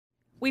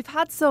We've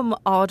had some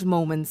odd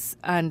moments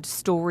and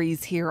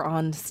stories here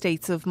on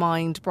States of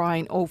Mind,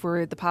 Brian,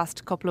 over the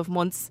past couple of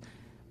months,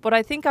 but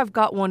I think I've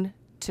got one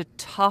to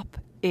top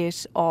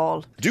it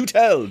all. Do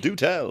tell, do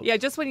tell. Yeah,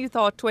 just when you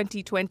thought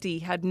 2020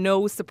 had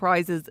no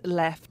surprises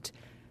left,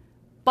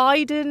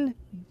 Biden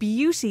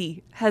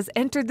Beauty has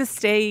entered the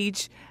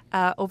stage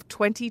of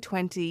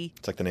 2020.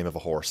 It's like the name of a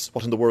horse.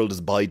 What in the world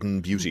is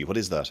Biden Beauty? What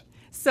is that?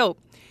 So,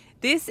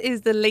 this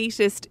is the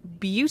latest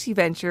beauty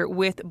venture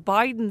with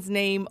Biden's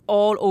name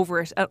all over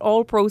it, and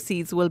all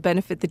proceeds will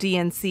benefit the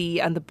DNC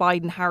and the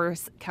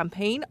Biden-Harris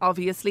campaign,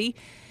 obviously.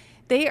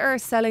 They are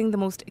selling the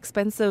most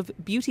expensive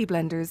beauty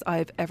blenders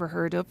I've ever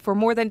heard of for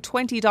more than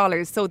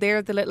 $20. So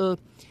they're the little,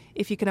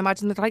 if you can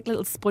imagine, they're like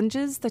little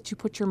sponges that you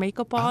put your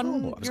makeup on.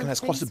 Oh, I was going to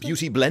ask, what's a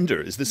beauty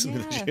blender? Is this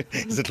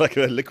is it like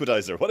a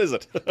liquidizer? What is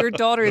it? Your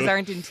daughters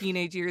aren't in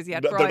teenage years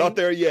yet, Brian. They're not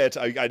there yet.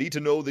 I need to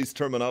know this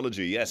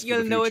terminology, yes, You'll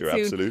for the know future, it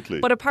soon. absolutely.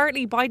 But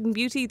apparently Biden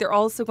Beauty, they're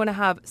also going to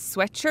have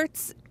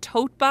sweatshirts,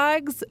 tote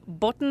bags,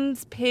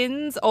 buttons,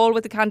 pins, all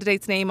with the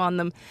candidate's name on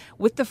them,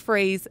 with the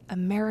phrase,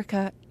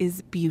 "America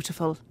is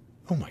beautiful."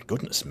 Oh my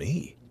goodness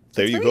me.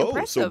 There It's you very go.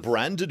 impressive. So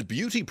branded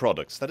beauty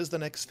products. That is the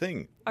next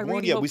thing. I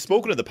really yeah, hope we've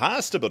spoken in the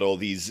past about all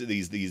these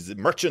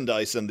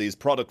merchandise and these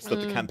products that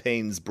the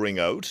campaigns bring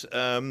out.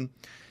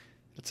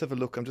 Let's have a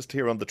look. I'm just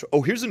here on the...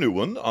 Oh, here's a new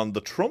one. On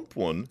the Trump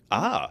one.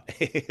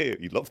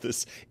 You love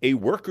this. A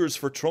Workers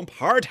for Trump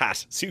hard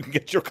hat. So you can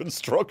get your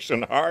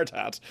construction hard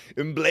hat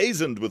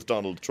emblazoned with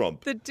Donald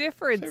Trump. The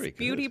difference. Very good.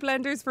 Beauty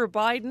blenders for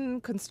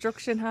Biden,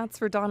 construction hats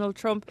for Donald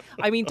Trump.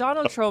 I mean,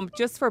 Donald Trump,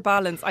 just for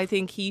balance, I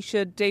think he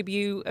should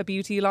debut a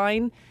beauty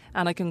line,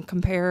 and I can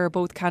compare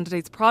both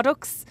candidates'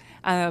 products.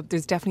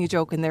 There's definitely a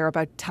joke in there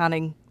about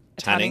tanning.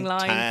 Tanning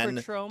line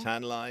for Trump.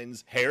 Tan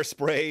lines,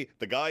 hairspray.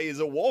 The guy is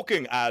a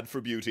walking ad for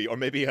beauty, or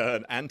maybe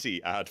an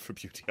anti-ad for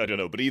beauty. I don't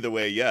know. But either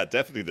way, yeah,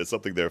 definitely there's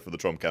something there for the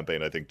Trump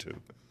campaign, I think, too.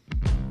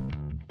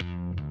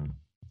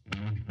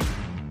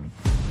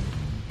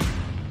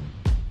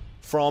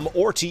 From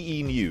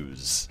RTE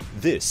News,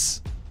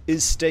 this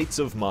is States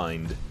of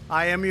Mind.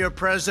 I am your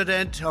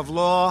president of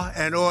law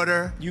and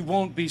order. You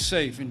won't be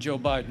safe in Joe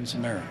Biden's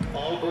America.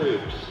 All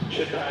groups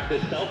should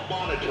practice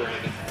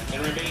self-monitoring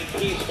and remain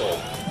peaceful.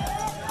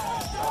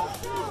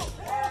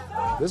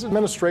 This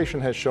administration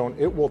has shown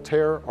it will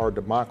tear our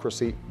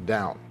democracy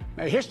down.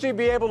 May history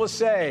be able to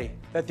say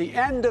that the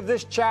end of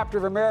this chapter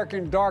of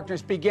American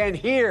darkness began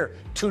here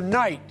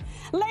tonight.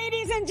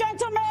 Ladies and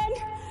gentlemen,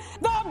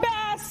 the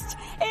best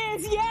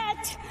is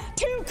yet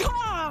to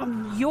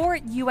come. Your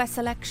US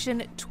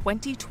Election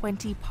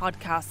 2020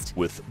 podcast.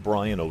 With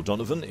Brian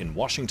O'Donovan in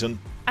Washington.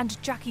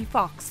 And Jackie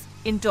Fox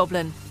in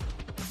Dublin.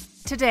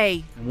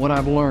 Today. What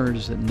I've learned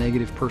is that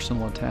negative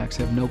personal attacks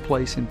have no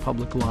place in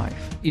public life.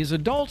 Is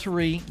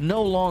adultery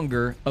no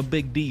longer a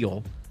big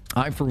deal?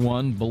 I, for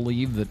one,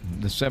 believe that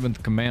the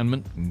seventh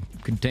commandment,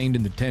 contained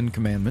in the 10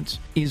 Commandments,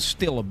 is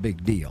still a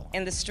big deal.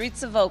 In the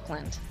streets of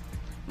Oakland,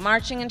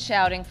 marching and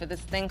shouting for this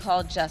thing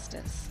called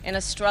justice, in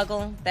a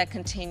struggle that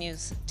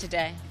continues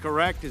today.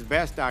 Correct as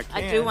best I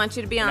can. I do want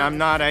you to be honest. I'm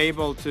not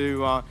able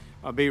to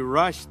be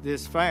rushed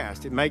this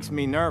fast. It makes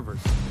me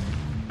nervous.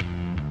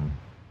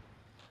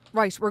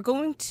 Right, we're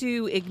going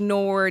to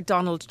ignore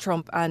Donald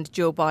Trump and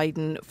Joe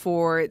Biden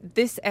for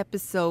this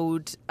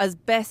episode as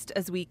best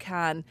as we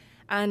can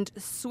and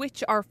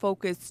switch our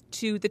focus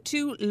to the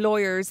two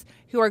lawyers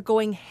who are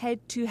going head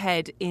to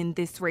head in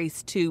this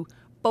race too,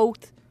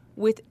 both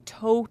with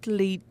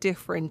totally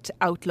different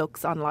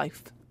outlooks on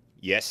life.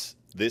 Yes,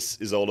 this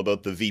is all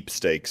about the Veep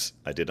stakes.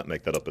 I did not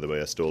make that up, by the way.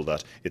 I stole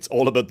that. It's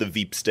all about the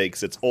Veep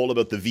stakes. It's all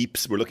about the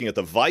Veeps. We're looking at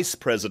the vice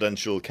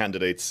presidential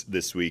candidates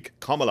this week,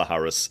 Kamala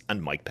Harris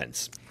and Mike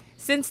Pence.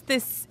 Since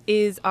this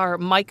is our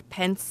Mike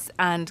Pence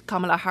and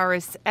Kamala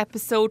Harris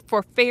episode,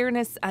 for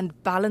fairness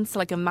and balance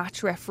like a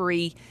match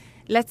referee,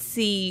 let's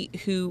see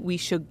who we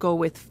should go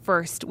with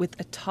first with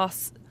a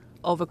toss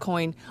of a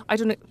coin. I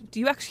don't know. Do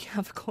you actually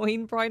have a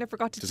coin, Brian? I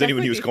forgot to check. Does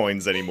anyone use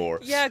coins anymore?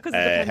 Yeah, because of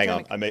the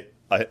pandemic. Hang on.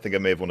 I think I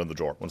may have one in the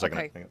drawer. One second.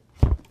 Okay. Hang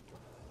on.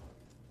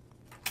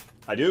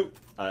 I do.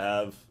 I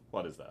have...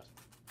 What is that?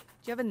 Do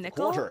you have a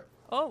nickel? Quarter.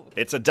 Oh.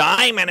 It's a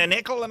dime and a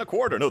nickel and a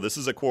quarter. No, this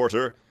is a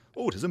quarter.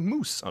 Oh, it has a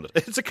moose on it.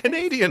 It's a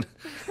Canadian.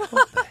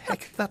 What the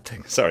heck, that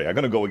thing? Sorry, I'm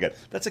going to go again.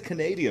 That's a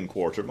Canadian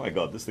quarter. My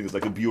God, this thing is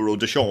like a bureau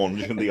de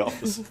change in the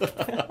office.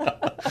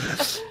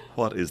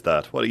 What is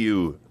that? What are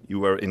you?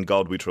 You are in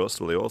God we trust.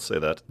 Well, they all say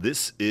that.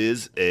 This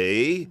is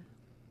a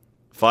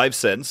 5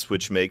 cents,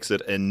 which makes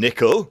it a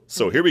nickel.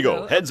 So here we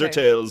go. Heads or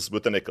tails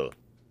with the nickel.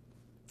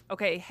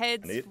 Okay,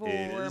 heads for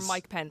is...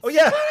 Mike Pence. Oh,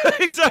 yeah,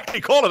 exactly.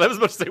 Call it. I was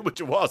about to say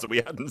which it was, and we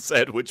hadn't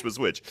said which was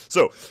which.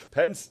 So,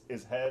 Pence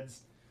is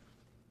heads.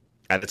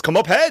 And it's come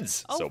up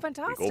heads. Oh, so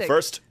fantastic. We go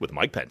first with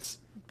Mike Pence.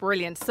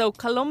 Brilliant. So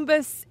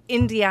Columbus,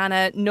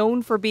 Indiana,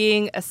 known for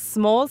being a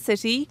small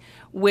city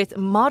with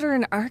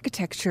modern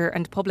architecture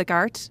and public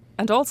art,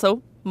 and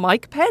also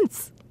Mike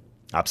Pence.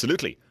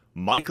 Absolutely.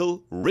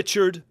 Michael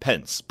Richard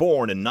Pence,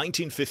 born in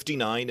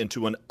 1959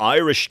 into an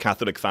Irish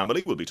Catholic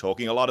family. We'll be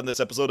talking a lot in this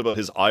episode about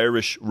his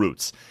Irish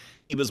roots.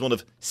 He was one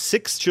of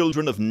 6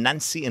 children of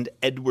Nancy and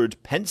Edward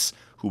Pence,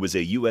 who was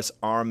a US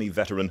Army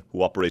veteran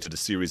who operated a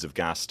series of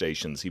gas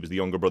stations. He was the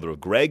younger brother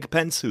of Greg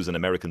Pence, who's an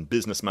American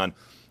businessman,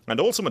 and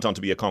also went on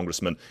to be a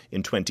congressman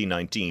in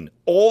 2019.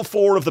 All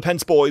 4 of the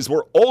Pence boys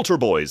were altar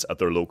boys at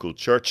their local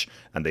church,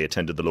 and they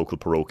attended the local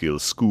parochial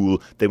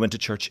school. They went to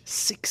church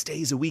 6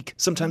 days a week,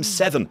 sometimes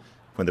 7,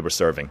 when they were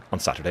serving on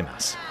Saturday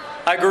Mass.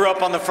 I grew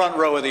up on the front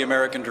row of the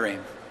American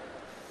dream.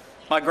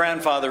 My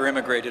grandfather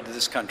immigrated to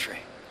this country.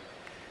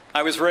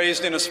 I was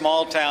raised in a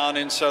small town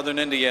in southern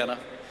Indiana,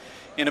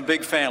 in a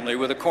big family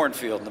with a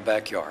cornfield in the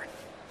backyard.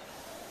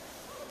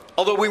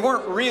 Although we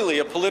weren't really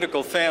a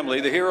political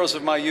family, the heroes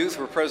of my youth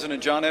were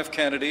President John F.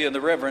 Kennedy and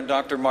the Reverend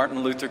Dr.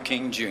 Martin Luther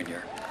King,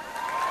 Jr.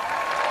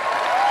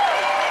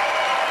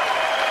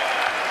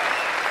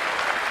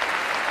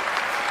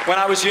 When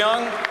I was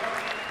young,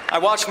 I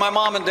watched my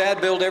mom and dad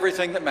build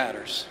everything that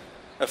matters: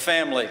 a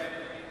family,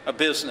 a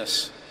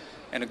business,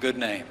 and a good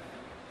name.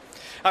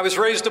 I was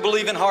raised to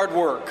believe in hard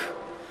work,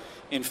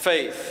 in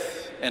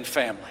faith, and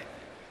family.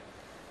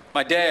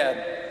 My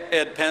dad,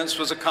 Ed Pence,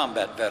 was a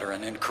combat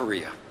veteran in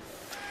Korea.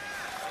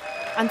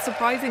 And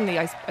surprisingly,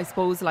 I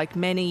suppose, like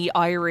many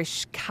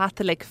Irish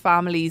Catholic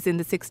families in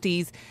the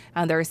 60s,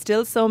 and there are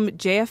still some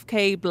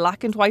JFK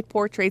black and white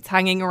portraits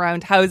hanging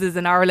around houses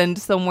in Ireland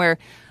somewhere,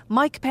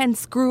 Mike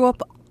Pence grew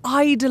up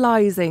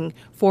idolising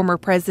former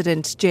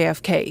President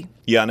JFK.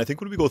 Yeah, and I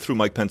think when we go through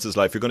Mike Pence's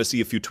life, you're going to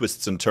see a few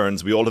twists and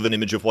turns. We all have an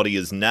image of what he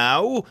is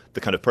now,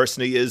 the kind of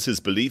person he is, his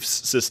beliefs,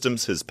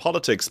 systems, his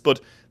politics, but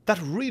that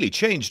really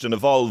changed and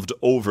evolved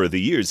over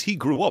the years. He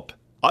grew up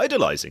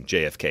idolising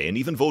JFK and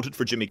even voted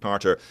for Jimmy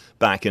Carter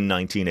back in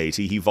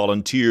 1980. He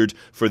volunteered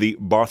for the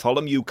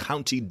Bartholomew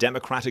County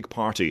Democratic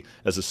Party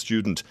as a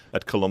student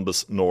at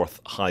Columbus North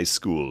High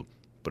School.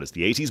 But as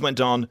the 80s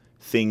went on,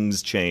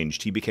 things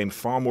changed. He became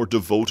far more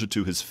devoted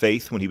to his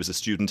faith when he was a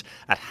student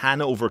at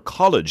Hanover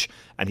College,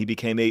 and he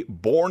became a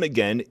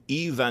born-again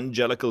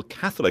evangelical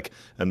Catholic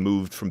and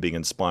moved from being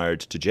inspired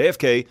to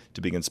JFK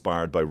to being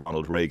inspired by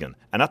Ronald Reagan.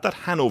 And at that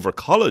Hanover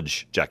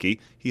College, Jackie,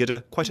 he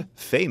had quite a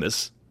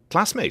famous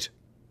classmate.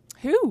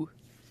 Who?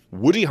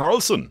 Woody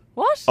Harrelson.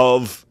 What?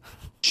 Of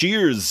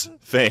Cheers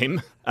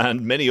fame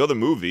and many other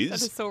movies.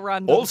 That is so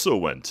random. Also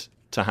went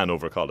to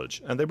Hanover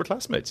College, and they were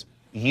classmates.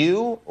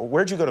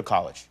 Where'd you go to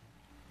college?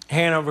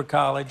 Hanover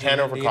College.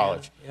 Hanover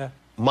College. Yeah.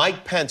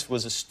 Mike Pence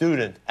was a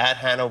student at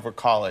Hanover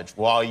College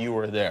while you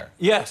were there.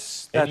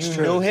 Yes, that's and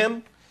true. You knew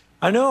him?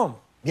 I knew him.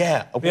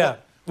 Yeah. Yeah.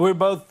 We're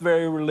both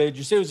very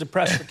religious. It was a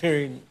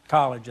Presbyterian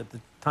college at the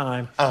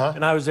time,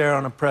 and I was there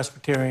on a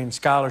Presbyterian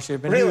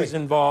scholarship, and he was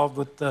involved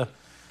with the,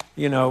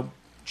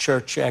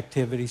 church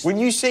activities. When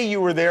you say you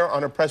were there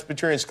on a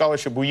Presbyterian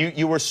scholarship,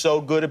 you were so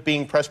good at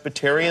being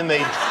Presbyterian,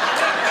 they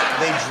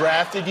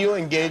drafted you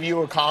and gave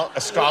you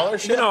a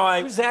scholarship?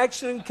 I was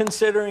actually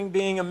considering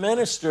being a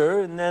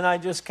minister, and then I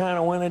just kind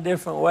of went a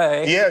different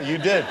way. Yeah, you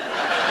did.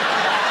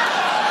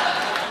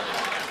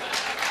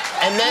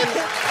 And then,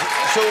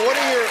 so what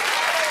are your,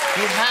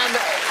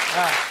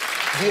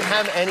 do you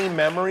have any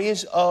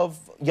memories of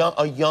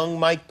a young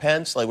Mike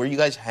Pence? Like, were you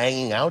guys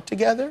hanging out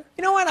together?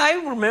 You know what? I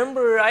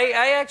remember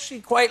I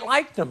actually quite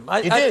liked him.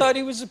 I thought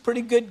he was a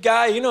pretty good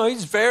guy.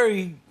 He's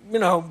very,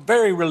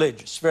 very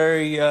religious,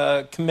 very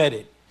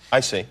committed. I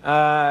see.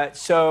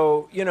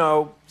 So,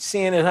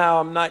 seeing as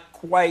how I'm not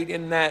quite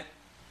in that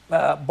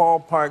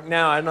ballpark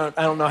now, I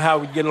don't know how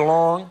we'd get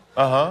along.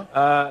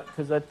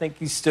 Because I think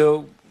he's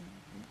still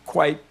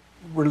quite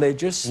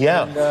religious.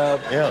 Yeah. And,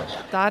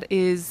 yeah. That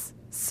is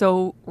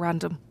so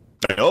random.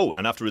 I know.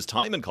 And after his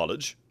time in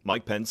college,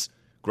 Mike Pence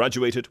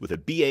graduated with a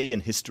BA in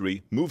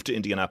history, moved to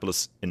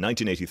Indianapolis in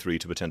 1983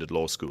 to attend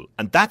law school.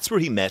 And that's where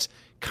he met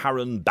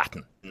Karen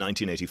Batten in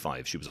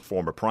 1985. She was a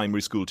former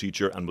primary school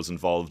teacher and was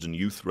involved in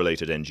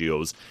youth-related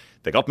NGOs.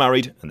 They got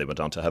married and they went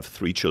on to have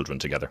 3 children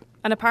together.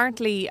 And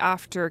apparently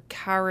after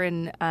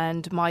Karen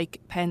and Mike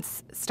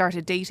Pence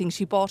started dating,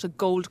 she bought a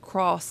gold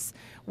cross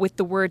with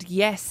the word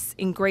yes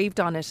engraved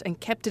on it and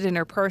kept it in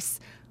her purse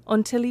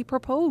until he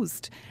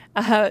proposed.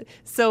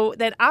 So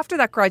then after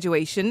that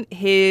graduation,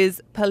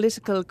 his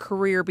political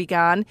career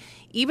began.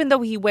 Even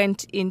though he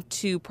went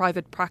into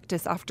private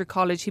practice after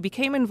college, he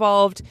became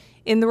involved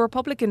in the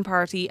Republican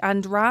Party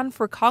and ran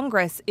for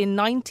Congress in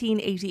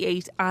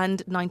 1988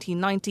 and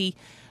 1990,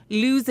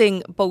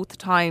 losing both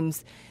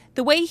times.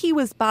 The way he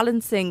was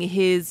balancing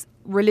his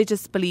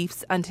religious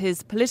beliefs and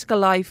his political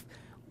life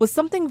was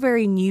something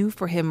very new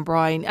for him,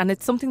 Brian, and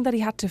it's something that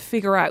he had to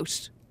figure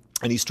out.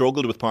 And he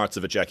struggled with parts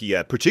of it, Jackie,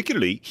 yeah.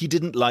 Particularly, he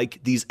didn't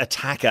like these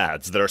attack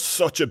ads that are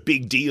such a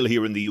big deal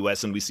here in the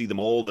US, and we see them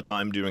all the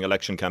time during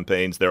election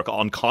campaigns. They're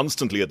on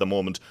constantly at the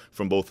moment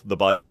from both the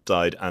Biden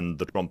side and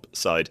the Trump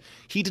side.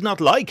 He did not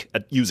like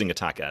using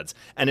attack ads.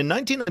 And in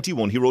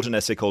 1991, he wrote an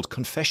essay called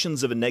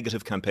Confessions of a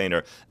Negative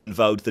Campaigner and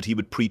vowed that he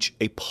would preach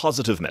a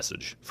positive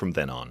message from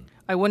then on.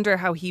 I wonder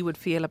how he would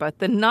feel about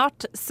the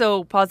not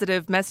so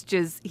positive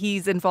messages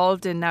he's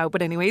involved in now.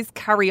 But anyways,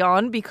 carry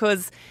on,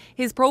 because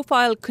his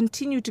profile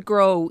continued to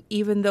grow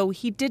even though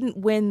he didn't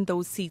win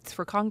those seats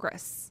for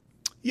Congress.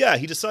 Yeah,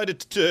 he decided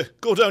to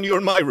go down your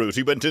and my route.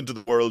 He went into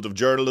the world of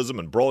journalism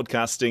and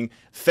broadcasting,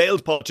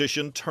 failed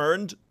politician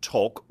turned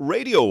talk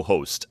radio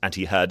host, and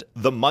he had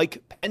the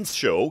Mike Pence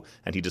show,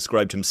 and he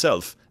described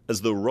himself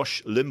as the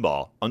Rush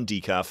Limbaugh on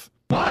Decaf.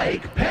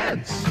 Mike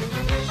Pence.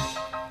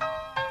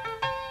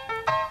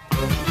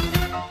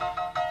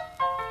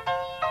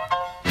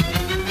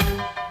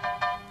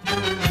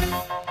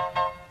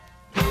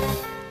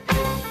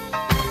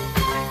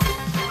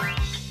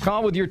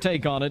 Carl, with your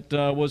take on it,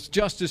 was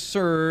justice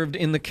served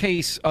in the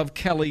case of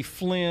Kelly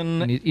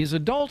Flynn? Is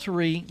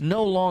adultery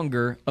no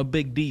longer a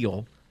big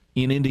deal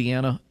in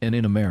Indiana and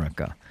in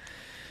America?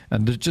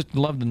 And just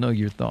love to know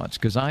your thoughts,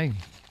 because I,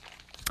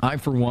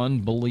 for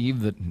one,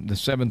 believe that the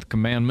seventh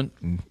commandment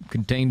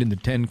contained in the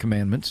 10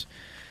 Commandments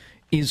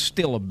is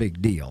still a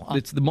big deal.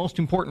 It's the most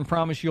important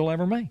promise you'll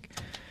ever make.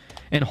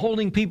 And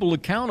holding people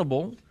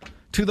accountable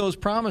to those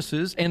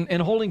promises and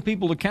holding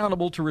people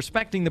accountable to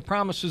respecting the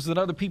promises that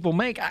other people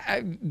make,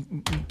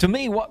 to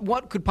me,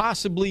 what could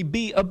possibly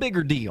be a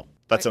bigger deal?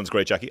 That sounds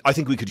great, Jackie. I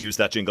think we could use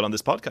that jingle on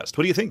this podcast.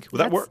 What do you think? Would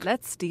that work?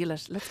 Let's steal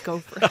it. Let's go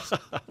for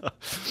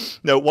it.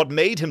 Now, what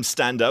made him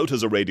stand out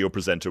as a radio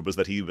presenter was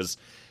that he was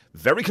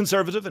very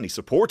conservative and he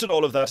supported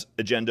all of that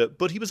agenda,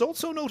 but he was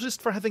also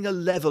noticed for having a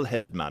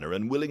level-headed manner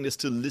and willingness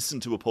to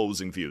listen to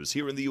opposing views.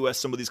 Here in the US,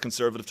 some of these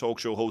conservative talk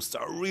show hosts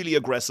are really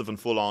aggressive and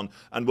full-on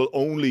and will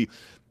only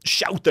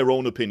shout their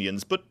own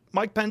opinions, but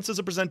Mike Pence as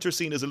a presenter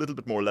seen as a little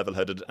bit more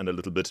level-headed and a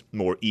little bit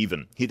more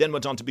even. He then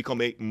went on to become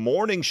a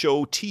morning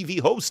show TV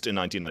host in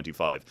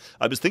 1995.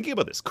 I was thinking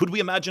about this. Could we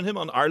imagine him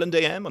on Ireland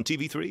AM on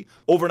TV3?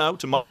 Over now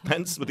to Mike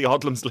Pence with the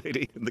Odlums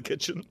lady in the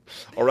kitchen?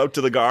 Or out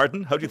to the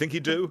garden? How do you think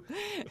he'd do?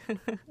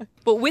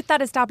 But with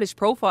that established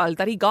profile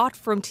that he got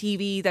from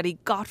TV, that he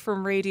got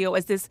from radio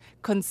as this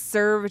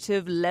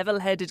conservative,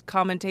 level-headed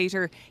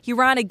commentator, he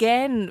ran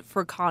again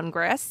for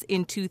Congress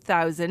in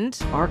 2000.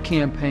 Our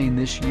campaign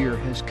this year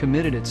has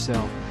committed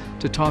itself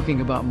to talking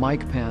about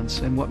Mike Pence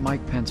and what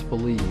Mike Pence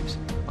believes.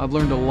 I've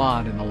learned a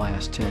lot in the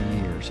last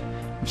 10 years.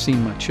 I've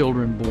seen my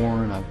children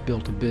born, I've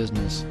built a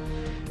business,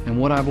 and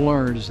what I've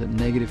learned is that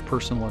negative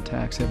personal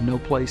attacks have no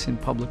place in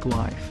public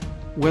life.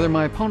 Whether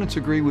my opponents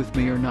agree with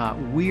me or not,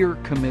 we're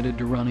committed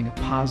to running a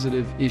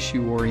positive,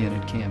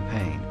 issue-oriented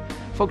campaign.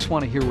 Folks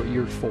want to hear what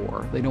you're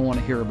for. They don't want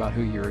to hear about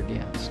who you're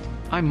against.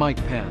 I'm Mike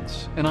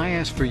Pence, and I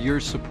ask for your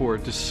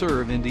support to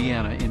serve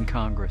Indiana in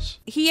Congress.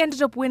 He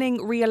ended up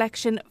winning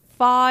re-election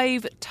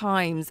 5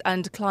 times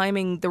and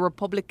climbing the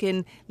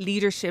Republican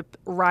leadership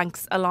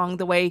ranks along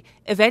the way,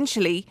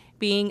 eventually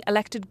being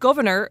elected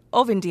governor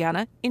of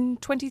Indiana in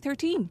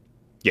 2013.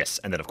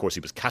 Yes, and then of course he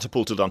was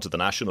catapulted onto the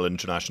national and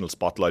international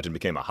spotlight and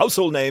became a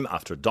household name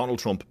after Donald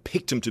Trump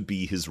picked him to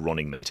be his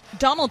running mate.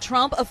 Donald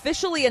Trump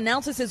officially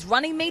announces his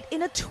running mate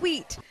in a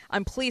tweet.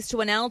 I'm pleased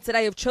to announce that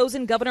I have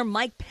chosen Governor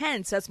Mike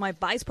Pence as my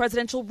vice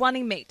presidential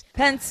running mate.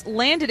 Pence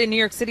landed in New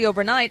York City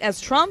overnight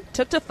as Trump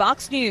took to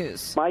Fox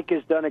News. Mike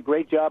has done a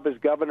great job as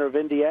governor of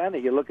Indiana.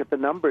 You look at the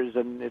numbers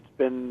and it's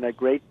been a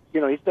great,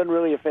 he's done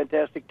really a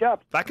fantastic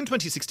job. Back in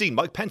 2016,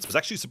 Mike Pence was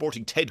actually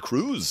supporting Ted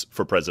Cruz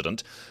for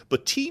president,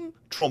 but Team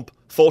Trump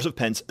thought of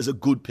Pence as a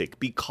good pick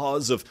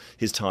because of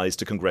his ties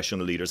to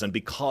congressional leaders and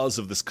because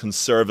of this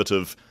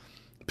conservative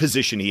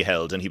position he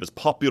held, and he was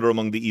popular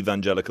among the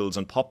evangelicals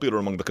and popular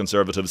among the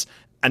conservatives,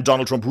 and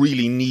Donald Trump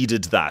really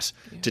needed that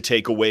to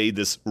take away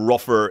this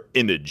rougher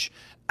image.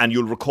 And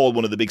you'll recall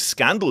one of the big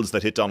scandals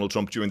that hit Donald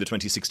Trump during the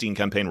 2016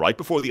 campaign right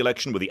before the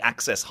election were the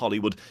Access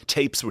Hollywood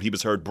tapes where he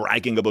was heard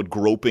bragging about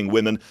groping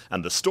women.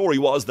 And the story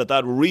was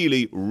that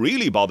really,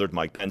 really bothered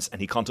Mike Pence,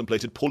 and he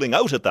contemplated pulling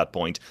out at that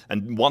point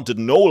and wanted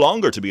no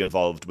longer to be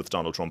involved with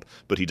Donald Trump.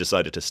 But he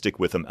decided to stick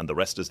with him, and the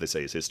rest, as they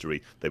say, is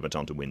history. They went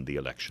on to win the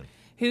election.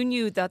 Who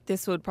knew that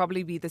this would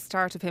probably be the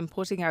start of him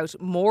putting out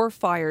more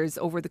fires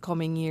over the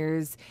coming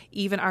years,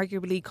 even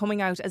arguably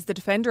coming out as the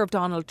defender of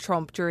Donald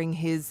Trump during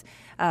his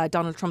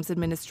Donald Trump's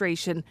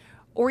administration,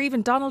 or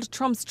even Donald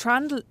Trump's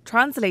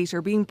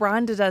translator being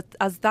branded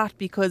as that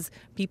because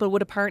people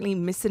would apparently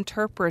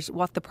misinterpret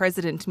what the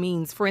president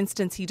means. For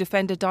instance, he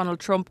defended Donald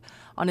Trump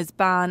on his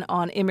ban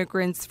on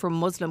immigrants from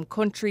Muslim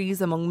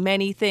countries, among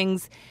many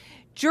things.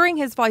 During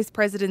his vice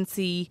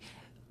presidency,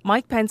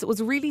 Mike Pence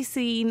was really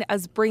seen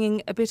as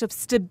bringing a bit of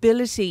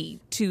stability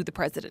to the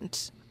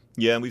president.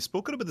 Yeah, and we've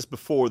spoken about this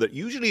before, that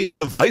usually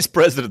a vice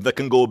president that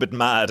can go a bit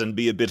mad and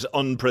be a bit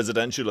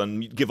unpresidential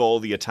and give all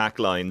the attack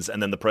lines,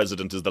 and then the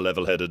president is the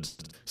level-headed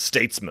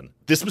statesman.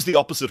 This was the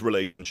opposite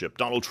relationship.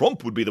 Donald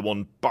Trump would be the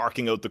one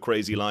barking out the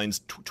crazy lines,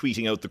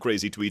 tweeting out the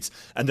crazy tweets,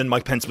 and then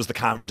Mike Pence was the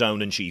calm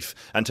down in chief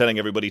and telling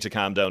everybody to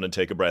calm down and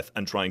take a breath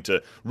and trying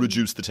to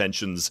reduce the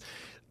tensions.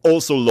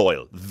 Also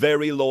loyal,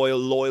 very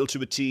loyal to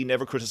a T,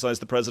 never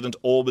criticised the president,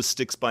 always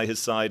sticks by his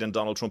side, and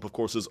Donald Trump, of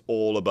course, is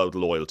all about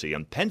loyalty.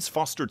 And Pence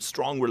fostered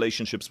strong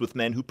relationships with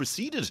men who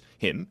preceded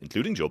him,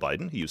 including Joe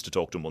Biden. He used to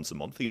talk to him once a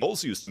month. He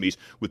also used to meet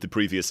with the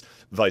previous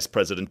Vice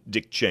President,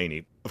 Dick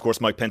Cheney. Of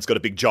course, Mike Pence got a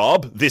big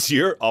job this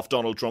year off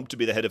Donald Trump to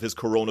be the head of his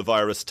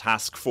coronavirus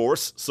task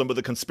force. Some of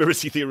the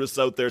conspiracy theorists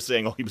out there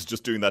saying, he was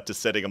just doing that to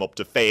setting him up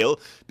to fail.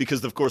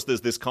 Because, of course,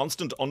 there's this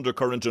constant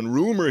undercurrent and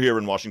rumour here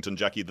in Washington,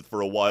 Jackie, that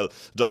for a while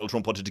Donald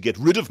Trump wanted to get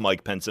rid of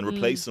Mike Pence and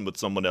replace him with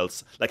someone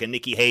else, like a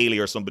Nikki Haley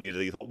or somebody that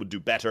he thought would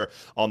do better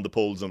on the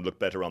polls and look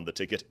better on the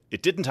ticket.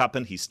 It didn't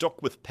happen. He stuck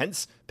with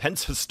Pence.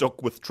 Pence has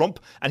stuck with Trump.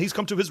 And he's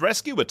come to his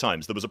rescue at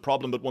times. There was a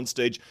problem at one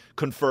stage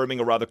confirming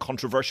a rather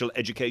controversial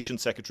education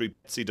secretary,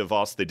 Betsy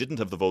DeVos. They didn't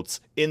have the votes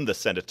in the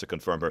Senate to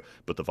confirm her,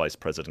 but the Vice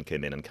President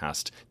came in and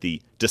cast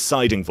the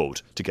deciding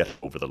vote to get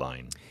over the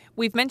line.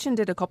 We've mentioned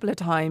it a couple of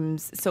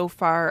times so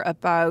far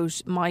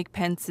about Mike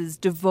Pence's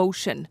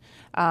devotion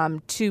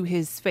to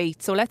his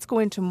faith. So let's go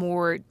into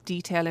more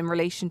detail in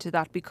relation to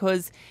that,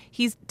 because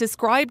he's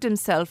described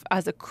himself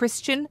as a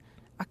Christian,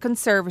 a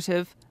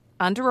conservative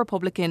and a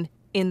Republican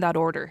in that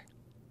order.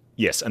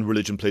 Yes, and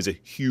religion plays a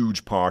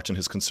huge part in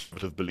his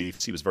conservative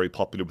beliefs. He was very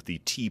popular with the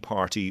Tea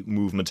Party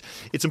movement.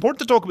 It's important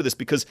to talk about this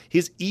because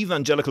his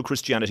evangelical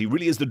Christianity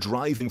really is the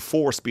driving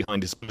force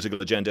behind his political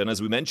agenda. And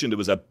as we mentioned, it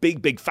was a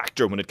big, big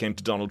factor when it came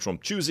to Donald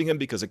Trump choosing him,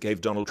 because it gave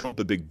Donald Trump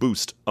a big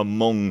boost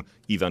among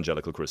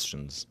evangelical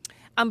Christians.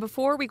 And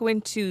before we go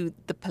into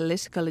the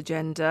political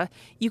agenda,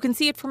 you can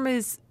see it from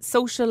his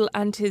social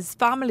and his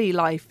family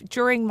life.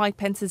 During Mike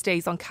Pence's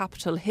days on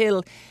Capitol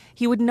Hill,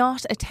 he would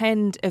not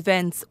attend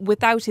events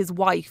without his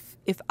wife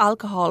if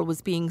alcohol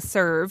was being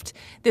served.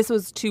 This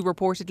was to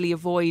reportedly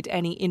avoid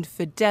any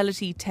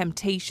infidelity,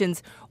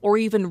 temptations, or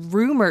even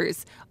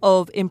rumours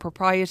of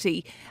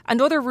impropriety. And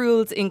other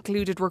rules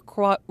included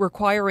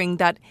requiring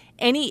that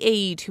any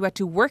aide who had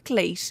to work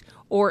late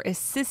or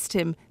assist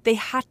him, they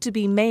had to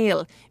be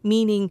male,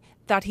 meaning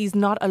that he's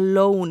not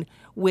alone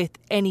with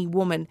any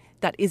woman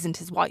that isn't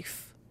his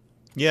wife.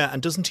 Yeah,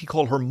 and doesn't he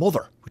call her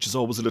mother, which is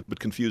always a little bit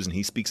confusing.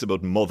 He speaks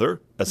about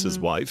mother as his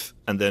wife,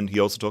 and then he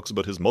also talks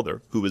about his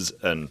mother, who is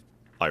an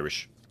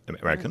Irish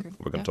American.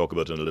 We're going to talk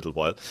about it in a little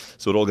while.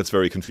 So it all gets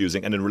very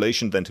confusing. And in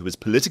relation then to his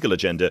political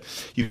agenda,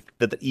 you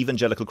had the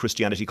evangelical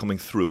Christianity coming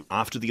through.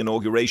 After the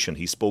inauguration,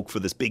 he spoke for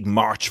this big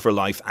March for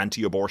Life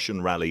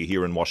anti-abortion rally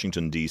here in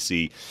Washington,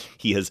 D.C.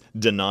 He has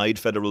denied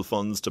federal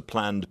funds to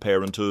Planned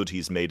Parenthood.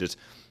 He's made it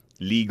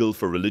legal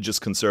for religious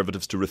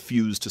conservatives to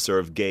refuse to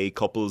serve gay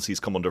couples.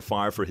 He's come under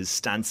fire for his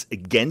stance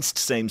against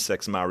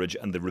same-sex marriage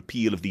and the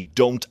repeal of the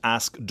don't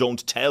ask,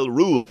 don't tell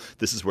rule.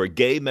 This is where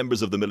gay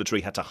members of the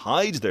military had to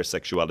hide their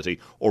sexuality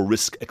or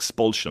risk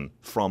expulsion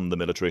from the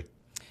military.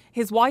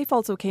 His wife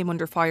also came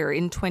under fire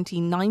in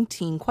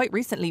 2019, quite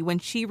recently, when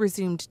she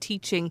resumed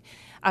teaching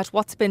at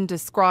what's been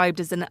described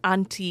as an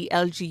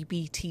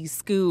anti-LGBT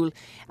school.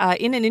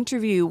 In an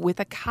interview with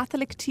a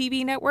Catholic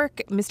TV network,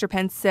 Mr.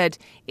 Pence said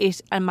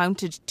it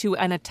amounted to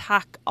an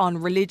attack on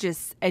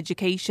religious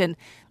education.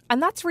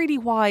 And that's really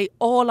why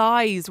all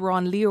eyes were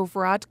on Leo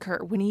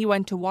Varadkar when he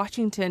went to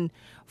Washington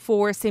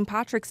for St.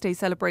 Patrick's Day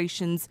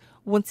celebrations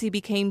once he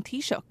became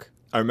Taoiseach.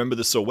 I remember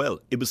this so well.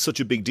 It was such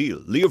a big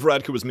deal. Leo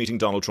Varadkar was meeting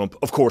Donald Trump,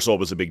 of course,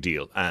 always a big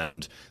deal.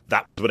 And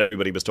that's what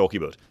everybody was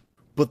talking about.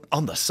 But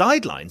on the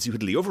sidelines, you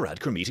had Leo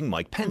Varadkar meeting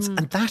Mike Pence.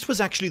 And that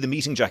was actually the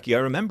meeting, Jackie, I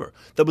remember,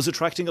 that was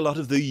attracting a lot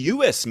of the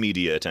US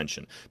media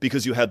attention.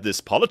 Because you had this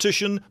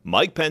politician,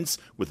 Mike Pence,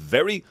 with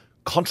very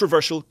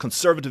controversial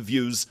conservative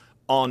views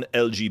on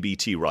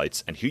LGBT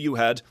rights. And here you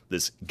had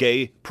this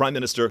gay prime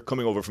minister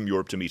coming over from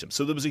Europe to meet him.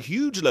 So there was a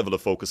huge level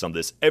of focus on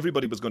this.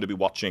 Everybody was going to be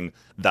watching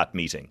that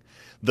meeting.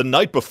 The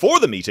night before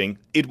the meeting,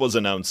 it was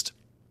announced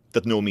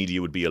that no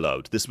media would be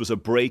allowed. This was a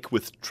break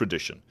with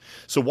tradition.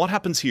 So what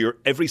happens here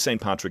every St.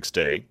 Patrick's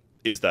Day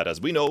is that,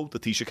 as we know, the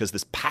Taoiseach has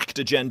this packed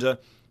agenda.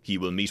 He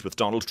will meet with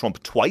Donald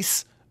Trump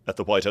twice at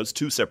the White House,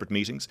 2 separate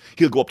meetings.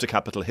 He'll go up to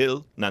Capitol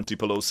Hill, Nancy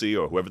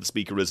Pelosi or whoever the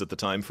speaker is at the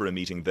time, for a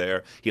meeting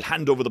there. He'll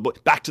hand over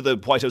back to the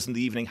White House in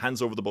the evening, hands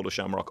over the bowl of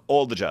shamrock,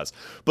 all the jazz.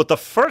 But the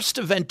first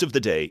event of the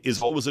day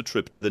is always a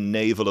trip to the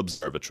Naval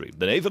Observatory.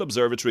 The Naval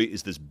Observatory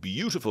is this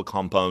beautiful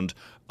compound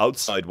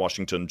outside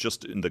Washington,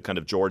 just in the kind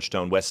of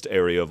Georgetown West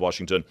area of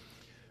Washington.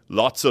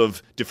 Lots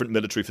of different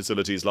military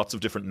facilities, lots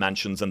of different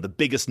mansions, and the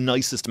biggest,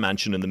 nicest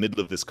mansion in the middle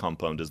of this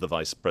compound is the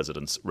Vice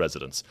President's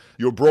residence.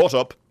 You're brought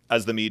up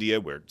as the media.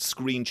 We're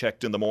screen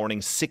checked in the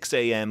morning, 6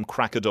 a.m,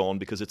 crack of dawn,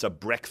 because it's a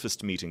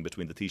breakfast meeting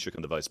between the Taoiseach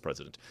and the Vice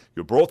President.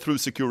 You're brought through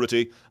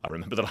security. I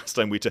remember the last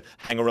time we had to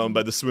hang around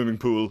by the swimming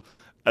pool,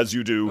 as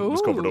you do. It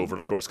was covered over,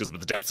 of course, because of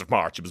the depths of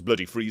March. It was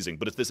bloody freezing.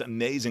 But it's this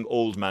amazing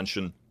old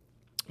mansion.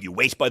 You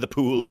wait by the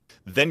pool,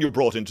 then you're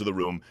brought into the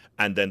room,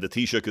 and then the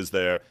Taoiseach is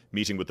there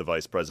meeting with the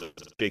Vice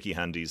President. Shaky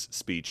handies,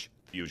 speech,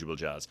 the usual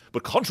jazz.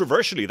 But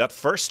controversially, that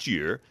first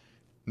year,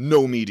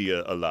 no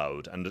media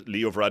allowed. And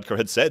Leo Varadkar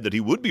had said that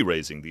he would be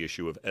raising the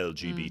issue of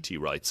LGBT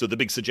rights. So the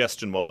big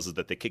suggestion was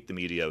that they kick the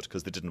media out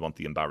because they didn't want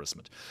the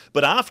embarrassment.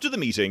 But after the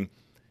meeting,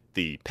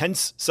 the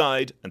Pence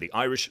side and the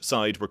Irish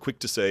side were quick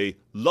to say,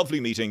 lovely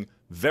meeting,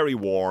 very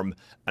warm.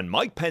 And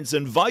Mike Pence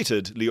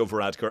invited Leo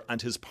Varadkar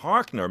and his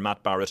partner,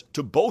 Matt Barrett,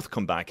 to both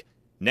come back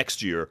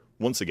next year,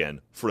 once again,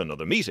 for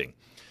another meeting.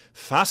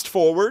 Fast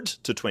forward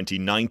to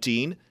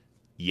 2019.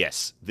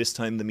 Yes, this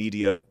time the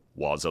media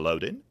was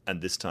allowed in, and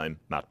this time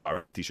Matt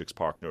Barrett, Taoiseach's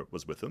partner,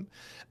 was with him.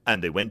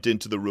 And they went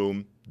into the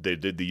room, they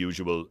did the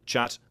usual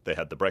chat, they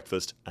had the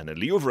breakfast, and in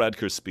Leo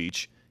Varadkar's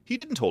speech, he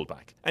didn't hold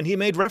back. And he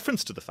made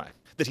reference to the fact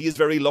that he is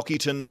very lucky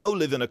to now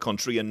live in a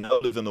country and now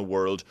live in a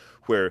world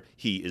where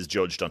he is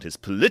judged on his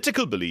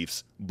political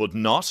beliefs, but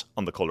not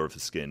on the colour of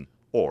his skin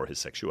or his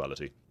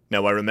sexuality.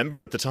 Now, I remember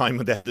at the time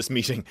when they had this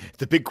meeting,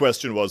 the big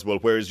question was, well,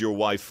 where's your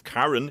wife,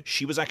 Karen?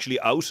 She was actually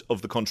out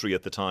of the country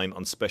at the time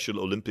on Special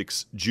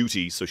Olympics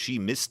duty, so she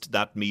missed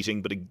that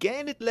meeting. But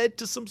again, it led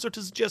to some sort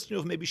of suggestion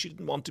of maybe she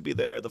didn't want to be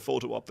there, the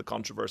photo op, the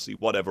controversy,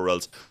 whatever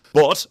else.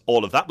 But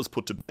all of that was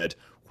put to bed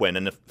when,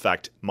 in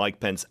fact, Mike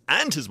Pence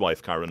and his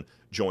wife, Karen,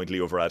 joined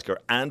Leo Varadkar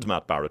and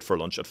Matt Barrett for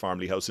lunch at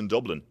Farmley House in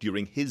Dublin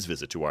during his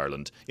visit to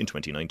Ireland in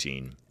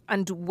 2019.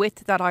 And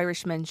with that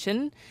Irish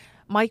mention,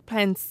 Mike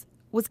Pence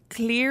was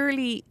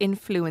clearly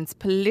influenced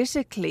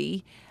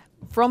politically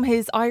from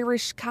his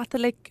Irish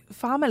Catholic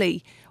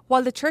family.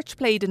 While the church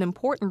played an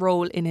important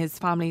role in his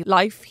family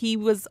life, he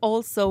was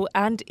also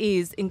and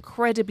is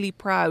incredibly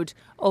proud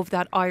of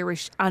that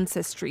Irish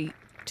ancestry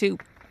too.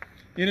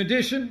 In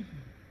addition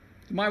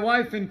to my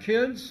wife and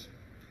kids,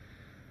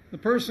 the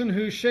person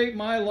who shaped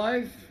my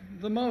life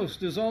the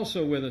most is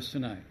also with us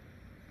tonight.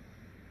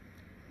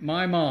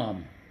 My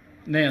mom,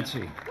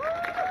 Nancy.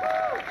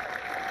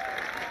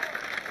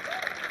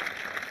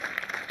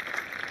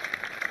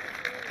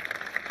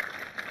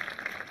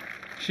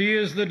 She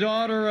is the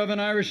daughter of an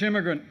Irish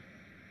immigrant,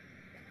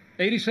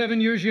 87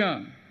 years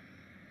young.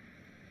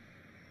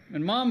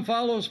 And Mom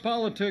follows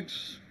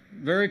politics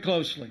very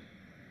closely.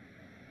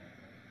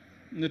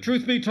 And the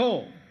truth be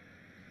told,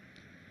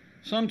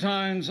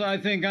 sometimes I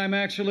think I'm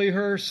actually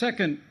her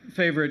second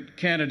favorite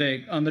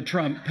candidate on the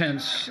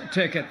Trump-Pence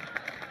ticket.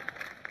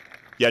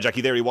 Yeah,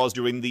 Jackie, there he was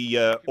during the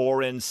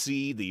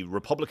RNC, the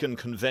Republican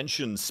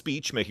Convention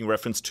speech, making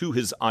reference to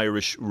his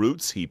Irish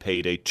roots. He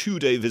paid a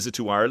 2-day visit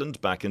to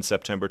Ireland back in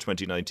September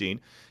 2019.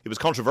 It was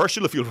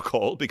controversial, if you'll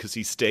recall, because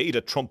he stayed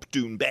at Trump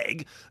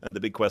Doonbeg, and the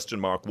big question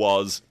mark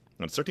was,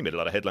 and it certainly made a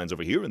lot of headlines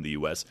over here in the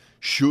US,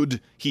 should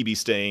he be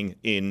staying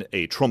in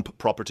a Trump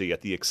property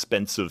at the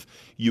expense of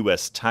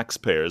US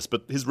taxpayers?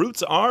 But his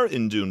roots are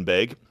in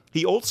Doonbeg.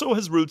 He also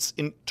has roots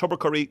in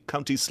Tubbercurry,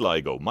 County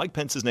Sligo. Mike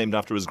Pence is named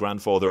after his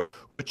grandfather,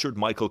 Richard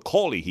Michael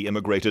Cawley. He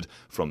immigrated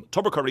from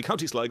Tubbercurry,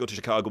 County Sligo to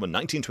Chicago in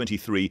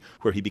 1923,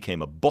 where he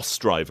became a bus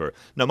driver.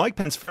 Now, Mike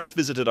Pence first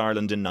visited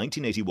Ireland in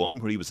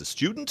 1981, where he was a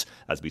student.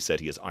 As we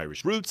said, he has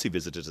Irish roots. He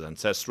visited his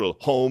ancestral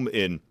home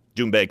in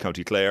Doonbeg,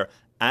 County Clare,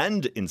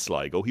 and in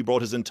Sligo. He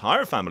brought his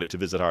entire family to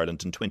visit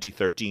Ireland in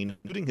 2013,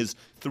 including his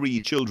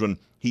 3 children.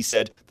 He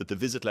said that the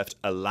visit left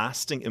a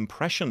lasting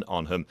impression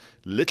on him.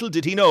 Little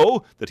did he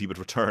know that he would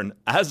return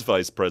as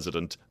Vice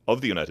President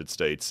of the United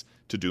States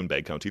to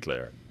Doonbeg, County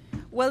Clare.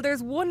 Well,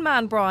 there's one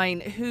man,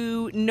 Brian,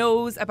 who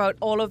knows about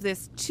all of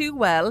this too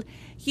well.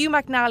 Hugh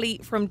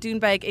McNally from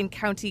Doonbeg in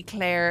County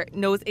Clare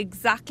knows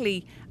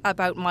exactly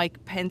about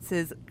Mike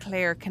Pence's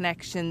Clare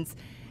connections.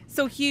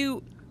 So,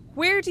 Hugh,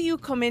 where do you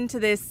come into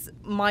this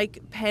Mike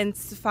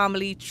Pence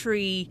family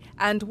tree,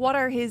 and what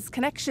are his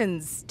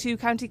connections to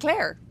County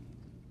Clare?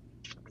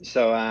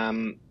 So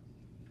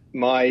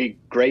my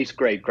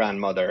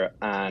great-great-grandmother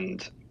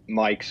and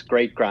Mike's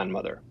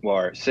great-grandmother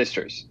were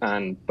sisters,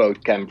 and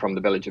both came from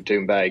the village of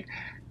Doonbeg,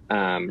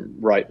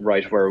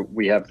 right where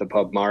we have the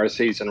pub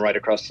Morrissey's, and right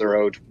across the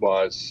road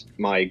was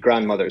my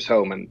grandmother's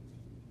home, and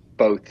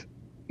both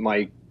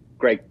my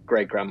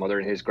great-great-grandmother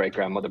and his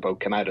great-grandmother both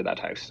came out of that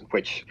house,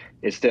 which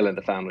is still in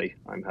the family,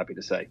 I'm happy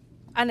to say.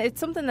 And it's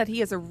something that he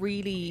has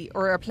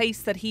a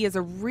place that he has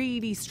a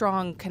really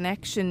strong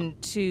connection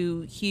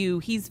to, Hugh.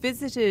 He's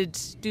visited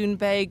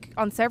Doonbeg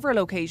on several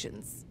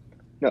occasions.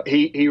 No,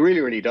 he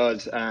really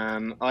does.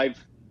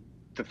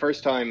 The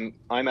first time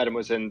I met him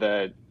was in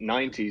the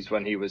 90s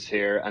when he was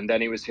here, and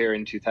then he was here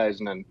in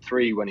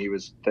 2003 when he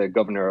was the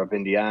governor of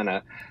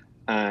Indiana,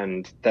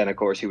 and then of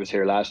course he was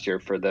here last year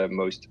for the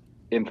most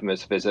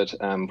infamous visit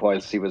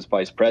whilst he was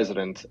vice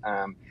president.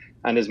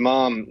 And his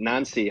mom,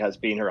 Nancy, has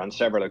been here on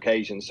several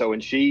occasions. So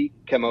when she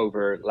came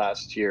over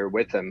last year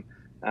with him,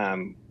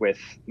 with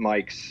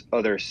Mike's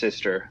other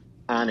sister,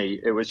 Annie,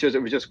 it was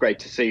just great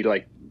to see,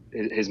 like,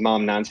 his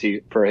mom,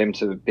 Nancy, for him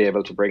to be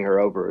able to bring her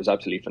over. It was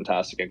absolutely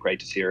fantastic and great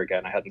to see her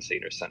again. I hadn't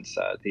seen her since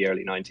the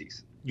early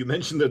 90s. You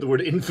mentioned the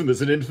word infamous,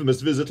 an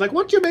infamous visit. Like,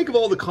 what do you make of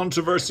all the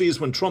controversies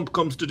when Trump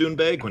comes to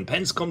Doonbeg, when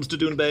Pence comes to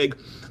Doonbeg,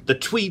 the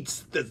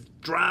tweets, the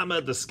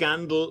drama, the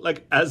scandal?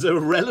 Like, as a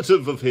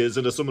relative of his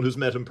and as someone who's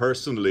met him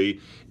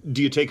personally,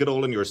 do you take it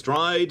all in your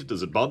stride?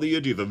 Does it bother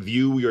you? Do you have a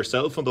view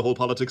yourself on the whole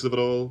politics of it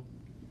all?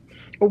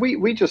 Well,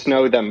 we just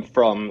know them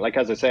from, like,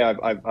 as I say,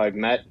 I've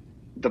met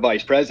the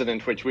vice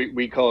president, which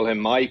we call him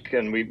Mike,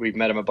 and we've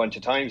met him a bunch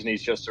of times, and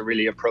he's just a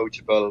really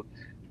approachable,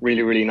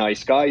 really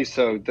nice guy.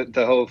 So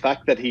the whole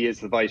fact that he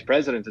is the vice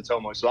president, it's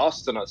almost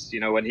lost on us. You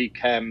know, when he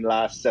came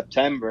last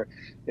September,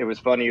 it was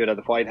funny. You'd have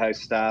the White House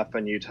staff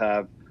and you'd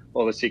have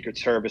all the Secret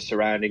Service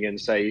surrounding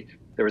and say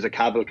there was a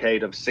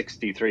cavalcade of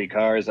 63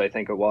 cars, I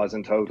think it was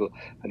in total.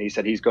 And he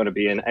said he's going to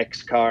be in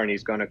X car and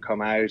he's going to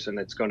come out and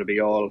it's going to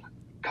be all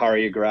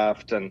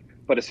choreographed and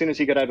But as soon as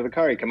he got out of the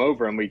car, he came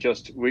over and we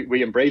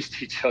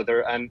embraced each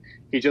other, and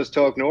he just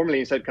talked normally.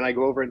 He said, "Can I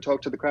go over and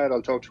talk to the crowd?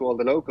 I'll talk to all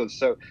the locals."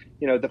 So,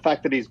 the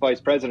fact that he's vice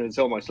president is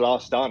almost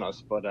lost on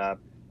us. But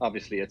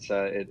obviously,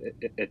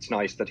 it's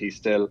nice that he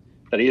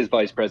is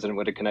vice president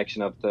with a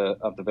connection of the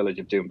village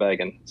of Doonbeg,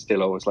 and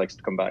still always likes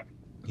to come back.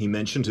 He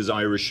mentioned his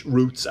Irish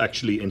roots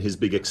actually in his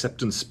big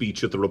acceptance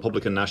speech at the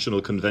Republican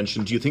National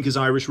Convention. Do you think his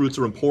Irish roots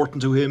are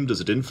important to him?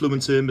 Does it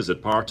influence him? Is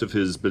it part of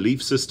his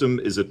belief system?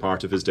 Is it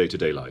part of his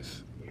day-to-day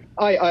life?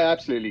 I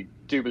absolutely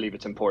do believe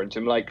it's important to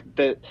him. Like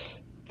to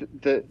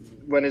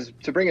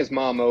bring his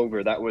mom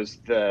over, that was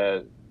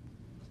the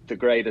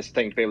greatest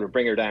thing, to be able to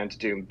bring her down to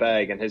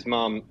Doonbeg. And his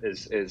mom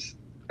is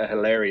a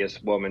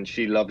hilarious woman.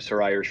 She loves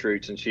her Irish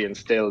roots, and she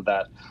instilled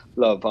that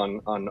love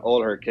on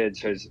all her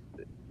kids.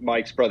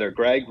 Mike's brother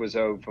Greg was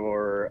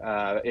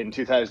over in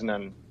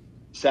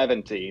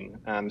 2017,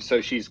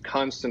 so she's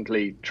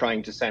constantly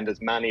trying to send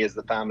as many as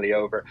the family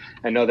over.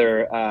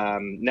 Another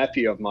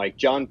nephew of Mike,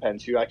 John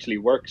Pence, who actually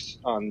works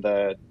on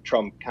the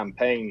Trump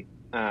campaign,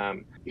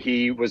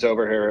 he was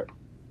over here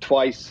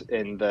twice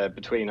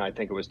between I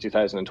think it was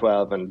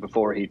 2012 and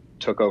before he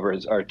took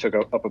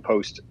up a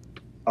post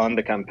on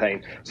the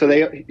campaign. So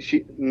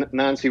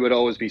Nancy would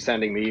always be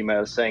sending me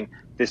emails saying,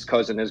 "This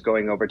cousin is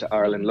going over to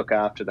Ireland, look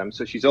after them."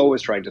 So she's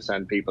always trying to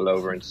send people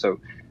over, and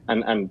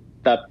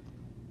that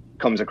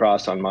comes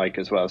across on Mike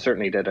as well.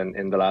 Certainly did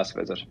in the last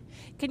visit.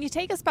 Can you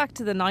take us back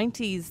to the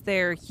 90s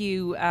there,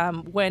 Hugh,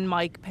 when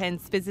Mike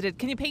Pence visited?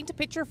 Can you paint a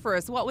picture for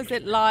us? What was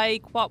it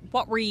like?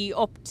 What were you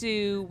up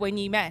to when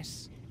you met?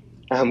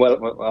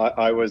 Well,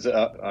 I was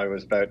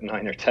about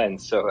 9 or 10,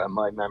 so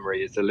my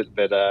memory is a little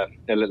bit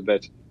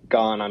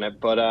gone on it,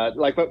 but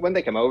when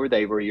they came over,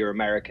 they were your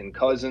American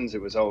cousins.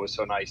 It was always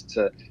so nice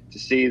to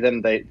see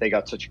them. They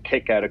got such a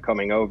kick out of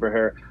coming over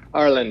here.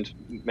 Ireland,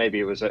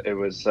 maybe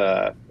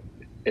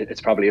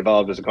it's probably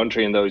evolved as a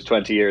country in those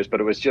 20 years,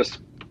 but it was just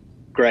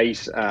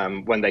great.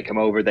 When they come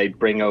over, they'd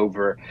bring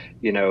over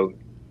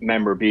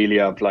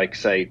memorabilia of, like,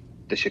 say,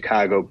 the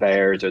Chicago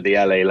Bears or the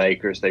LA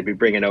Lakers. They'd be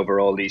bringing over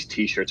all these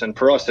T-shirts, and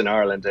for us in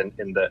Ireland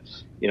in the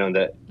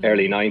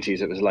early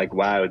 90s, it was like,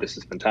 wow, this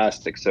is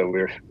fantastic. So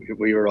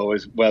we were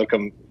always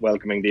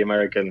welcoming the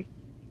American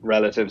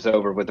relatives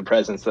over with the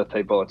presents that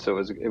they bought.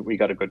 So we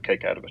got a good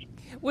kick out of it.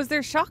 Was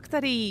there shock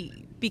that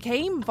he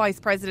became vice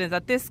president?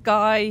 That this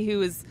guy who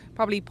was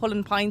probably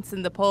pulling pints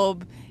in the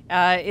pub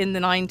in the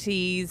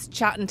 90s,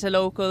 chatting to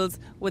locals,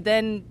 would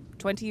then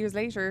 20 years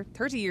later,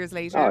 30 years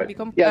later,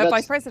 become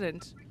vice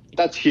president?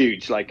 That's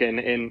huge. Like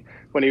when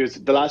he was,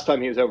 the last time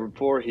he was over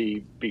before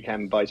he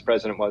became vice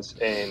president was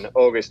in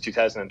August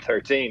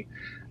 2013,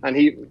 and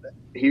he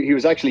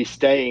was actually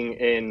staying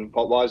in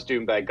what was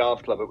Doonbeg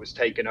Golf Club. It was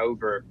taken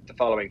over the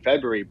following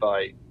February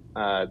by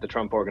the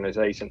Trump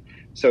organization.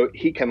 So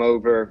he came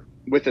over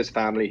with his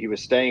family. He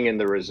was staying in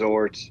the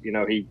resort.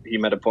 He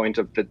made a point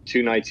of the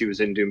 2 nights he was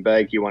in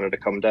Doonbeg, he wanted to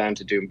come down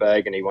to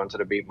Doonbeg, and he wanted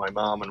to meet my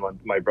mom and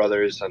my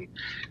brothers, and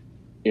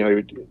he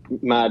was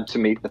mad to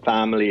meet the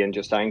family and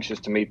just anxious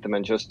to meet them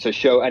and just to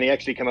show. And he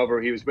actually came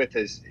over. He was with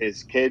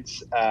his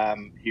kids.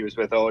 He was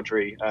with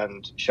Audrey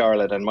and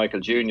Charlotte and Michael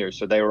Jr.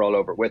 So they were all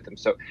over with him.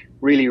 So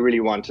really,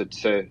 really wanted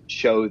to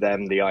show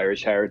them the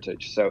Irish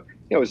heritage. So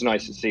it was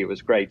nice to see. It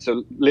was great.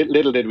 So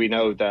little did we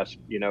know that,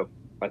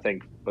 I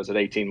think, was it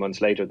 18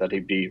 months later that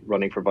he'd be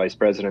running for vice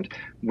president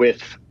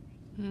with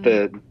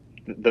the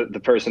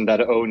person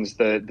that owns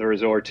the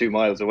resort 2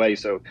 miles away.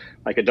 So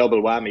like a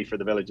double whammy for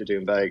the village of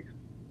Doonbeg.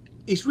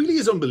 It really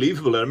is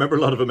unbelievable. I remember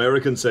a lot of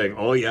Americans saying,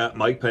 "Oh yeah,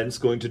 Mike Pence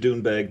going to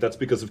Doonbeg, that's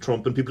because of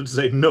Trump." And people to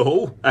say,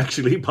 no,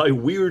 actually, by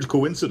weird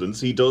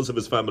coincidence, he does have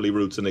his family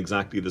roots in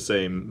exactly the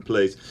same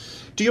place.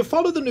 Do you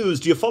follow the news?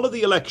 Do you follow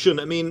the election?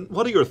 I mean,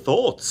 what are your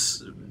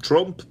thoughts?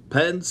 Trump,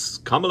 Pence,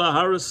 Kamala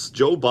Harris,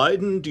 Joe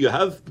Biden? Do you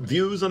have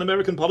views on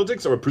American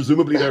politics, or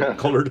presumably they're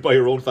coloured by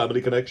your own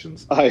family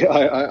connections?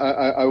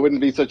 I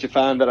wouldn't be such a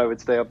fan that I would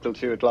stay up till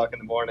 2 o'clock in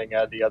the morning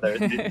the other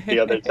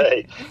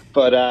day.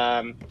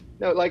 But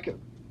no, like,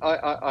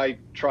 I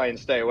try and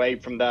stay away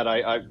from that.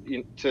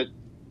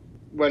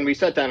 When we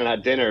sat down and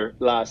had dinner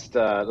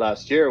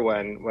last year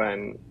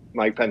when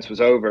Mike Pence was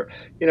over,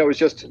 it was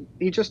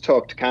he just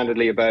talked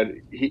candidly about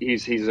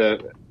he's a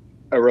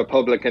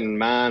Republican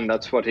man.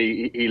 That's what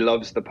he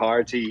loves the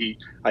party.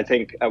 I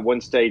think at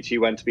one stage he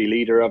went to be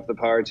leader of the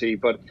party,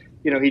 but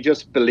he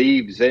just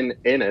believes in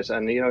it.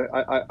 And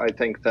I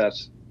think that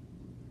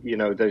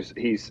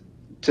he's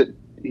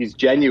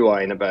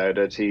genuine about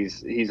it.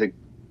 He's a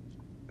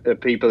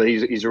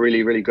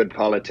really, really good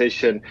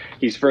politician.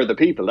 He's for the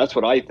people. That's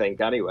what I think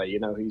anyway.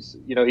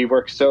 He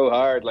works so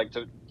hard. Like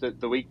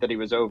the week that he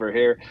was over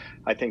here,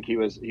 I think he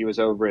was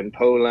over in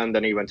Poland,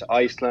 and he went to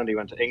Iceland, he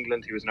went to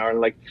England, he was in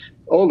Ireland. Like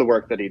all the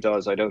work that he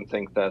does, I don't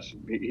think that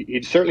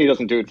he certainly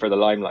doesn't do it for the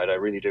limelight. I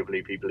really do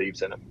believe he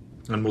believes in it.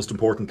 And most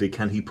importantly,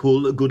 can he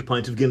pull a good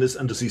pint of Guinness,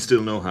 and does he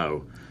still know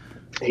how?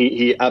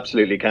 He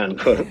absolutely can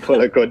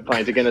pull a good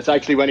pint of Guinness.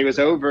 Actually, when he was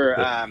over,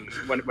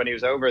 when he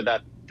was over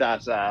that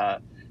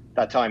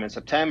time in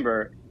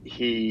September,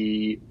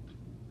 he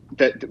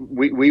that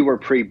we were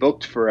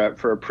pre-booked for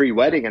a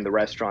pre-wedding in the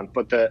restaurant,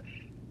 but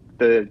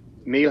the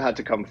meal had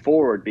to come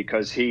forward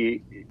because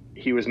he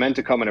was meant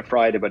to come on a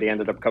Friday, but he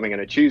ended up coming on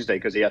a Tuesday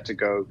because he had to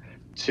go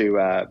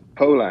to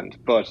Poland.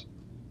 But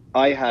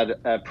I had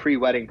a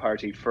pre-wedding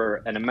party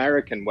for an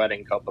American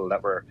wedding couple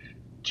that were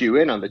due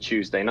in on the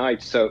Tuesday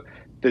night. So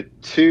the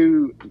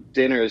two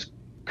dinners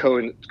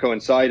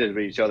coincided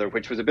with each other,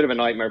 which was a bit of a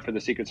nightmare for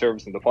the Secret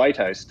Service and the White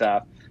House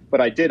staff.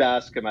 But I did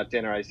ask him at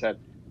dinner, I said,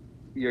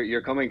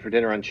 you're coming for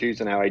dinner on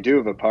Tuesday now. I do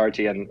have a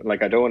party, and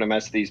like I don't want to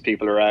mess these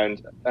people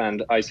around.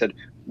 And I said,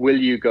 will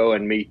you go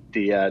and meet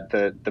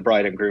the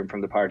bride and groom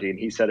from the party? And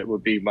he said it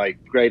would be my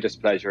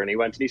greatest pleasure. And he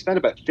went and he spent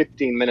about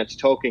 15 minutes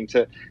talking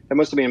to. There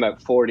must have been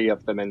about 40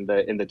 of them in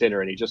the dinner,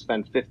 and he just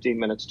spent 15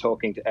 minutes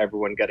talking to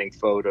everyone, getting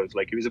photos.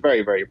 Like, he was a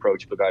very, very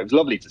approachable guy. It was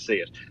lovely to see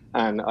it.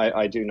 And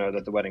I do know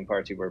that the wedding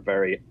party were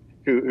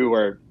who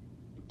were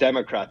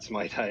Democrats,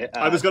 might I add.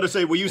 I was going to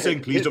say, were you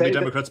saying, please don't be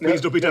Democrats,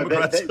 please don't be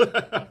Democrats?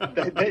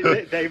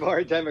 They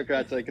were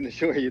Democrats, I can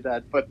assure you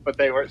that. But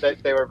they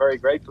were very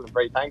grateful and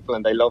very thankful,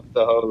 and they loved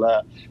the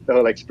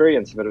whole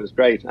experience of it. It was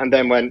great. And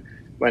then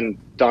when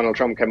Donald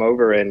Trump came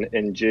over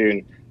in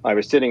June, I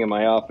was sitting in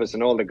my office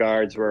and all the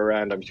guards were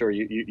around. I'm sure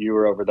you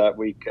were over that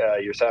week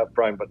yourself,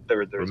 Brian, but there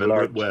was a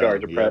large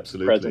guard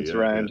presence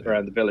around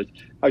the village.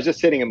 I was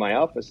just sitting in my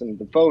office and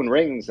the phone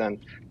rings,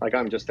 and like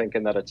I'm just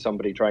thinking that it's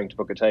somebody trying to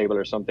book a table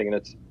or something, and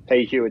it's,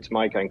 hey Hugh, it's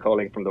Mike, I'm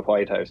calling from the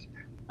White House.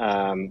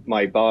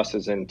 My boss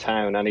is in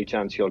town. Any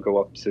chance you'll go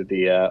up to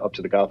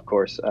the golf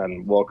course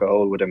and walk a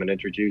hole with him and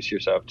introduce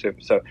yourself to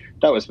him? So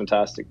that was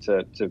fantastic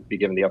to be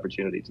given the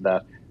opportunity to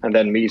that, and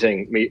then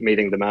meeting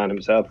the man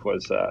himself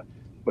was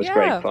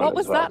great fun. What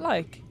was as well. that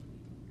like?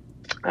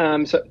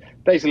 So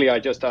basically, I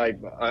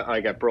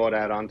get brought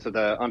out onto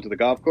the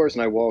golf course,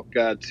 and I walk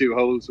 2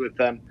 holes with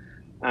them,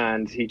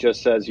 and he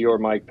just says, "You're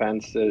Mike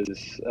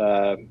Pence's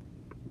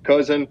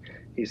cousin."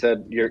 He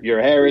said,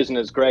 "Your hair isn't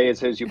as grey as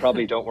his. You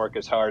probably don't work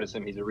as hard as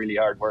him. He's a really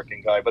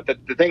hard-working guy." But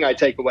the thing I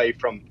take away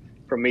from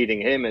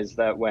meeting him is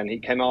that when he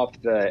came off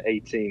the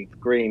 18th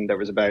green, there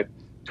was about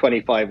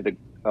 25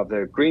 of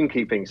the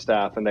greenkeeping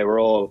staff, and they were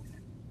all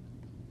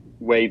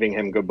waving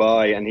him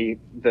goodbye, and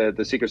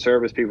the Secret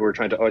Service people were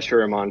trying to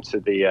usher him onto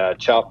the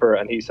chopper,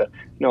 and he said,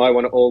 "No, I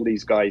want all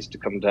these guys to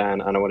come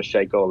down, and I want to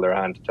shake all their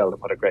hand to tell them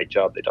what a great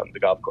job they've done on the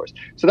golf course."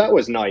 So that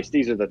was nice.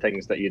 These are the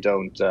things that you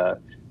don't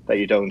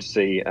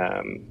see,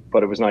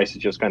 but it was nice to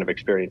just kind of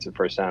experience it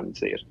firsthand and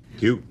see it.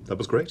 Hugh, that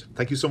was great.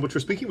 Thank you so much for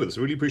speaking with us.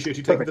 Really appreciate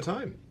you taking the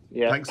time.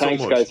 Yeah, thanks so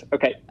much, guys.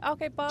 Okay,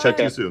 bye. Chat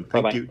to you soon.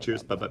 Thank you.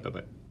 Cheers. Bye.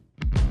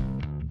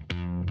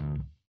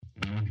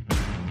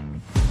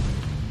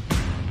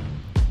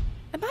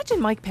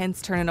 Imagine Mike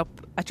Pence turning up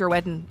at your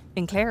wedding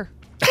in Clare.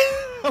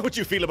 How would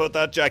you feel about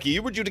that, Jackie?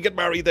 You were due to get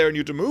married there and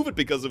you had to move it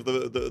because of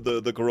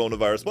the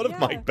coronavirus. What if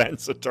Mike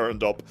Pence had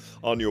turned up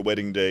on your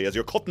wedding day as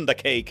you're cutting the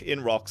cake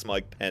in rocks,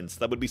 Mike Pence?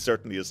 That would be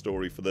certainly a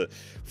story for the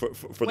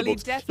books. Will he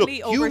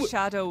definitely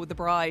overshadow the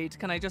bride?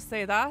 Can I just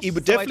say that? He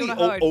would definitely I don't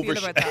know how I'd feel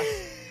about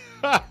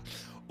that.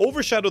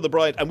 Overshadow the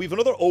bride, and we've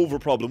another over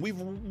problem. We've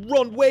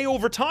run way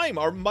over time.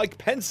 Our Mike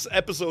Pence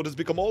episode has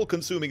become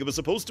all-consuming. It was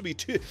supposed to be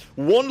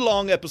one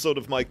long episode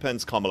of Mike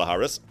Pence, Kamala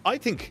Harris. I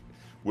think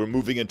we're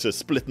moving into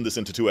splitting this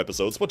into 2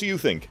 episodes. What do you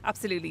think?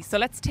 Absolutely. So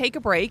let's take a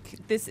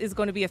break. This is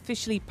going to be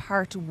officially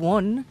part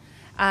 1.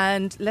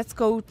 And let's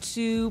go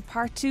to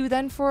part 2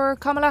 then for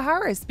Kamala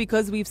Harris,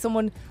 because we've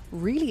someone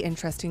really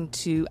interesting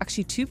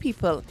actually 2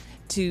 people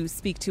to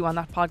speak to on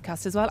that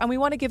podcast as well. And we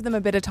want to give them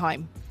a bit of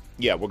time.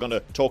 Yeah, we're going to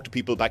talk to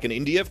people back in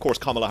India. Of course,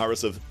 Kamala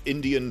Harris of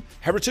Indian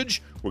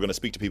heritage. We're going to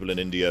speak to people in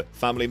India,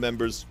 family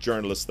members,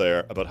 journalists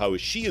there, about how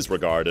she is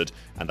regarded.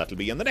 And that'll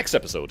be in the next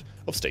episode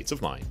of States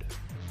of Mind.